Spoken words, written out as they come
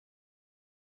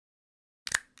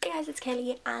Hey guys, it's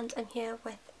Kaylee and I'm here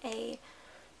with a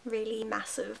really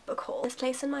massive book haul. This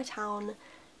place in my town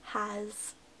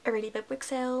has a really big book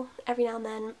sale every now and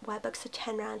then where books are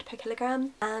 10 rand per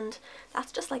kilogram, and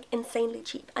that's just like insanely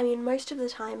cheap. I mean, most of the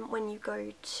time when you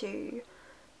go to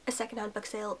a secondhand book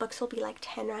sale, books will be like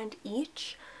 10 rand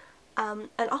each, and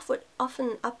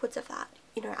often upwards of that.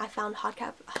 You know, I found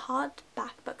hardback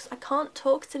books. I can't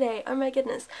talk today, oh my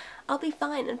goodness. I'll be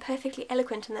fine and perfectly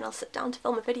eloquent and then I'll sit down to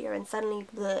film a video and suddenly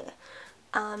bleh.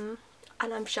 And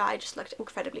I'm sure I just looked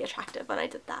incredibly attractive when I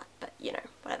did that, but you know,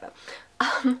 whatever.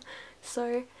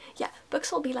 So yeah,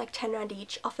 books will be like 10 rand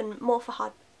each, often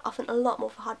a lot more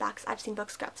for hardbacks. I've seen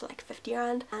books go up to like 50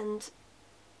 rand, and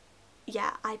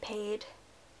yeah, I paid,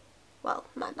 well,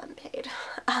 my mum paid,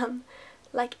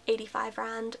 like 85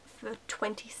 rand for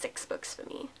 26 books for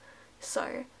me.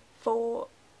 So for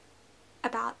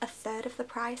about a third of the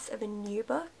price of a new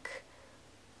book,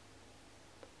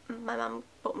 my mum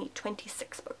bought me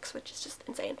 26 books, which is just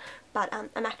insane. But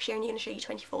I'm actually only going to show you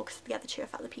 24 because the other two are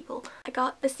for other people. I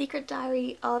got The Secret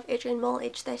Diary of Adrian Mole,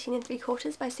 aged 13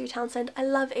 3/4 by Sue Townsend. I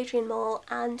love Adrian Mole,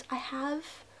 and I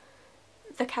have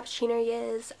The Cappuccino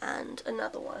Years and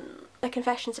another one, The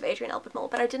Confessions of Adrian Albert Mole,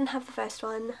 but I didn't have the first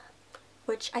one,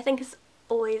 which I think has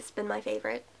always been my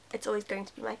favourite. It's always going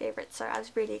to be my favourite, so I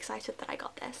was really excited that I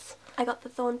got this. I got The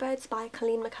Thornbirds by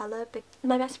Colleen McCullough, but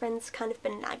my best friend's kind of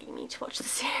been nagging me to watch the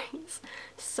series.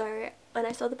 So when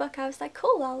I saw the book I was like,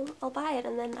 cool, I'll buy it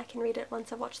and then I can read it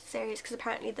once I've watched the series, because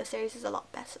apparently the series is a lot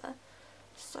better.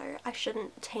 So I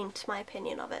shouldn't taint my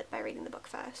opinion of it by reading the book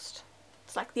first.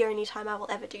 It's like the only time I will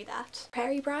ever do that.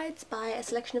 Prairie Brides by a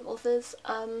selection of authors.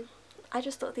 I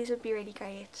just thought these would be really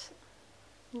great.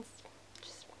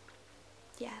 Just,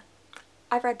 yeah.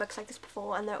 I've read books like this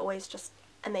before and they're always just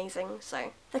amazing.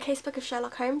 So The Casebook of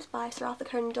Sherlock Holmes by Sir Arthur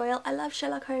Conan Doyle. I love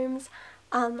Sherlock Holmes.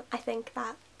 I think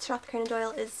that Sir Arthur Conan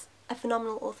Doyle is a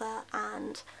phenomenal author,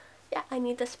 and yeah, I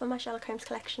need this for my Sherlock Holmes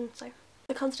collection. So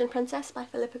The Constant Princess by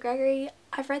Philippa Gregory.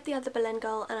 I've read The Other Boleyn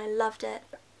Girl and I loved it.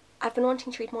 I've been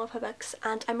wanting to read more of her books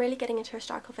and I'm really getting into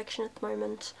historical fiction at the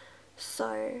moment.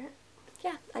 So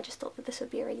yeah, I just thought that this would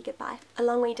be a really good buy. A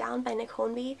Long Way Down by Nick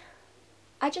Hornby.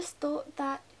 I just thought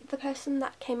that the person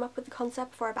that came up with the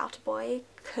concept for About a Boy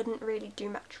couldn't really do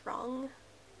much wrong.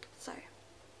 So,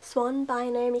 Swan by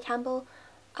Naomi Campbell.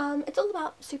 It's all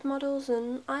about supermodels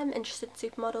and I'm interested in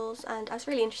supermodels, and I was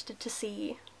really interested to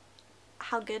see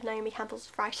how good Naomi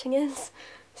Campbell's writing is.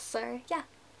 So yeah.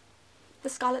 The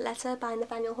Scarlet Letter by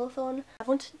Nathaniel Hawthorne. I've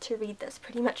wanted to read this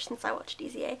pretty much since I watched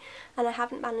DZA, and I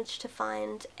haven't managed to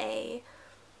find a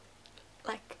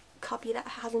copy that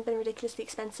hasn't been ridiculously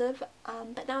expensive,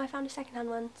 but now I found a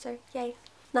secondhand one, so yay.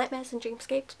 Nightmares and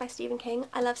Dreamscapes by Stephen King.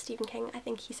 I love Stephen King. I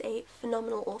think he's a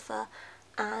phenomenal author,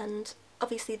 and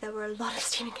obviously there were a lot of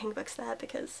Stephen King books there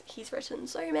because he's written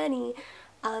so many.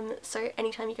 So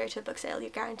anytime you go to a book sale you're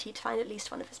guaranteed to find at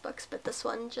least one of his books, but this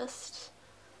one just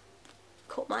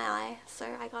caught my eye, so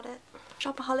I got it.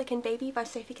 Shopaholic and Baby by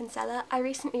Sophie Kinsella. I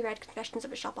recently read Confessions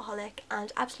of a Shopaholic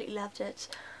and absolutely loved it.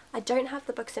 I don't have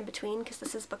the books in between because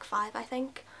this is book 5 I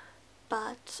think,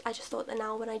 but I just thought that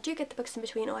now when I do get the books in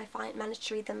between, or I manage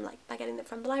to read them like by getting them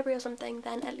from the library or something,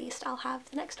 then at least I'll have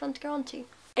the next one to go on to.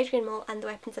 Adrian Mole and the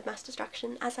Weapons of Mass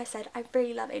Destruction. As I said, I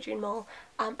really love Adrian Mole,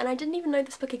 and I didn't even know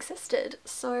this book existed,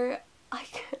 so I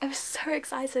was so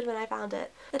excited when I found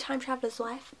it. The Time Traveller's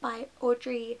Wife by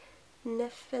Audrey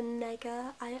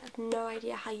Niffenegger. I have no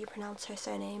idea how you pronounce her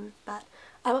surname, but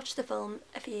I watched the film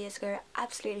a few years ago,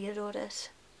 absolutely adored it.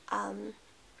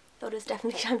 Thought it was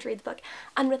definitely time to read the book.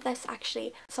 And with this,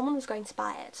 actually, someone was going to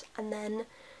buy it, and then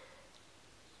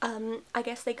I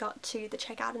guess they got to the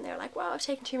checkout and they were like, wow, I've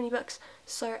taken too many books.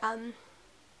 So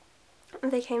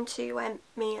they came to where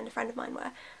me and a friend of mine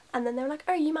were, and then they were like,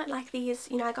 oh, you might like these,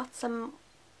 you know, I got some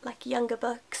like younger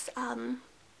books,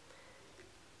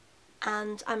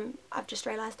 and I've just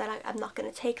realised that I'm not going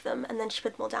to take them. And then she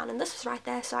put them all down and this was right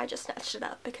there, so I just snatched it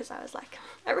up because I was like,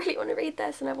 I really want to read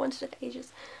this and I've wanted it for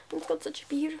ages. And it's got such a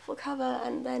beautiful cover,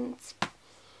 and then it's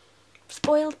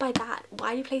spoiled by that.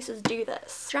 Why do places do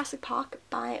this? Jurassic Park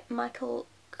by Michael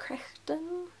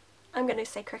Crichton. I'm going to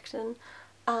say Crichton.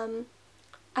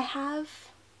 I have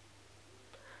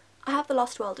The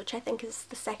Lost World, which I think is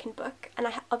the second book, and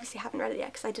I obviously haven't read it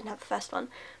yet because I didn't have the first one,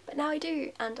 but now I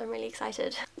do, and I'm really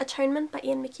excited. Atonement by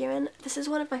Ian McEwan. This is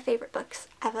one of my favourite books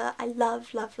ever. I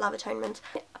love, love, love Atonement.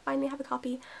 I finally have a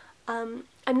copy. I'm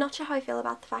not sure how I feel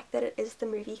about the fact that it is the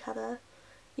movie cover.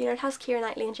 You know, it has Keira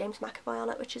Knightley and James McAvoy on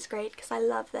it, which is great because I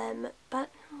love them, but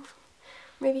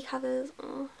movie covers,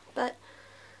 but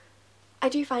I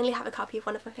do finally have a copy of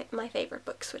one of my favourite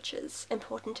books, which is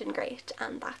important and great,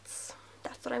 and that's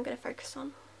what I'm going to focus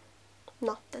on.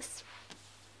 not this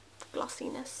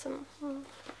glossiness. And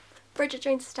Bridget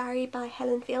Jones's Diary by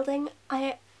Helen Fielding.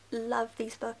 I love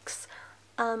these books.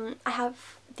 I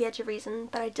have The Edge of Reason,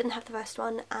 but I didn't have the first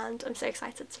one, and I'm so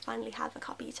excited to finally have a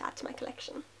copy to add to my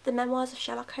collection. The Memoirs of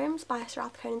Sherlock Holmes by Sir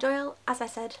Arthur Conan Doyle. As I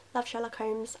said, love Sherlock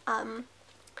Holmes, and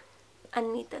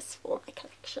need this for my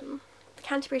collection. The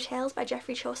Canterbury Tales by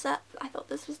Geoffrey Chaucer. I thought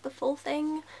this was the full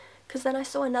thing, because then I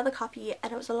saw another copy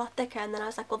and it was a lot thicker, and then I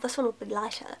was like, well, this one will be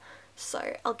lighter,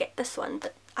 so I'll get this one,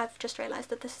 but I've just realised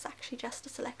that this is actually just a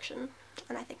selection,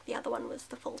 and I think the other one was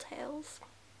the full tales.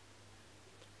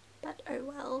 But oh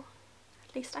well,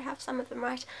 at least I have some of them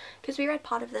right, because we read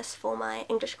part of this for my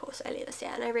English course earlier this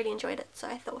year and I really enjoyed it, so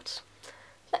I thought,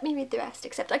 let me read the rest,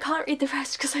 except I can't read the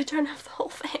rest because I don't have the whole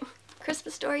thing.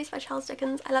 Christmas Stories by Charles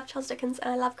Dickens. I love Charles Dickens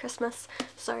and I love Christmas,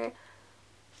 so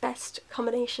best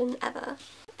combination ever.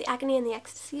 The Agony and the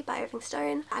Ecstasy by Irving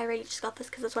Stone. I really just got this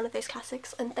because it's one of those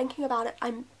classics, and thinking about it,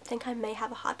 I think I may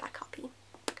have a hardback copy.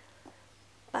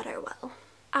 But oh well.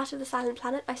 Out of the Silent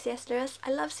Planet by C.S. Lewis. I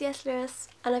love C.S. Lewis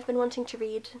and I've been wanting to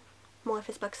read more of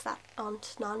his books that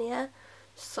aren't Narnia,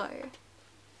 so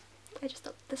I just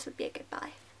thought this would be a good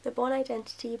buy. The Bourne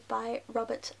Identity by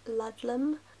Robert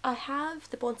Ludlum. I have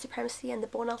The Bourne Supremacy and The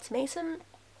Bourne Ultimatum,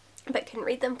 but couldn't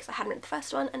read them because I hadn't read the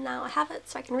first one, and now I have it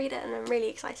so I can read it and I'm really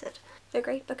excited. The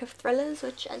Great Book of Thrillers,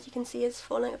 which as you can see is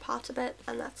falling apart a bit,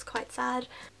 and that's quite sad.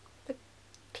 The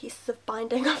pieces of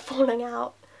binding are falling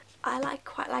out. I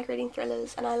quite like reading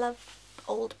thrillers and I love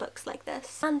old books like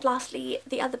this. And lastly,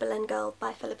 The Other Boleyn Girl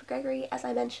by Philippa Gregory. As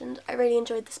I mentioned, I really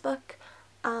enjoyed this book,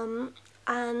 and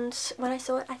when I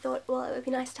saw it I thought, well, it would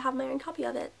be nice to have my own copy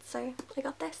of it, so I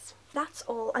got this. That's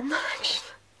all. I'm not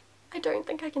actually... I don't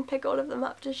think I can pick all of them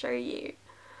up to show you,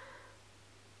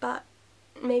 but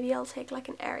maybe I'll take like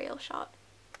an aerial shot.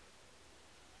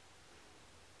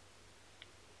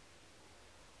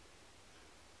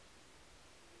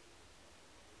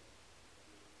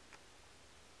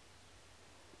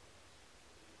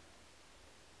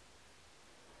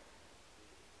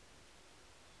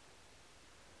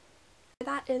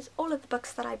 That is all of the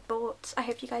books that I bought. I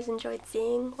hope you guys enjoyed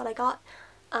seeing what I got.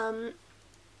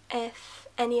 If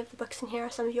any of the books in here are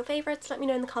some of your favourites, let me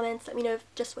know in the comments. Let me know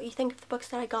just what you think of the books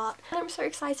that I got. And I'm so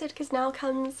excited because now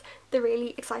comes the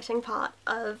really exciting part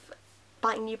of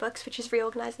buying new books, which is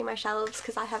reorganising my shelves,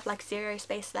 because I have like 0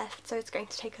 space left, so it's going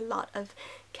to take a lot of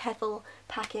careful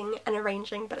packing and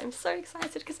arranging, but I'm so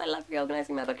excited because I love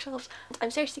reorganising my bookshelves.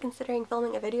 I'm seriously considering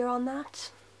filming a video on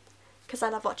that because I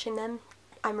love watching them.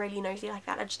 I'm really nosy like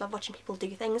that. I just love watching people do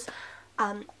things,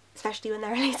 especially when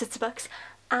they're related to books.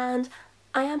 And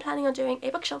I am planning on doing a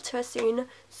bookshelf tour soon,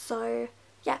 so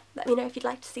yeah, let me know if you'd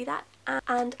like to see that,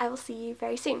 and I will see you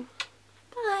very soon.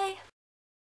 Bye!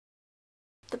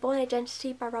 The Bourne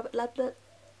Identity by Robert Ludlum.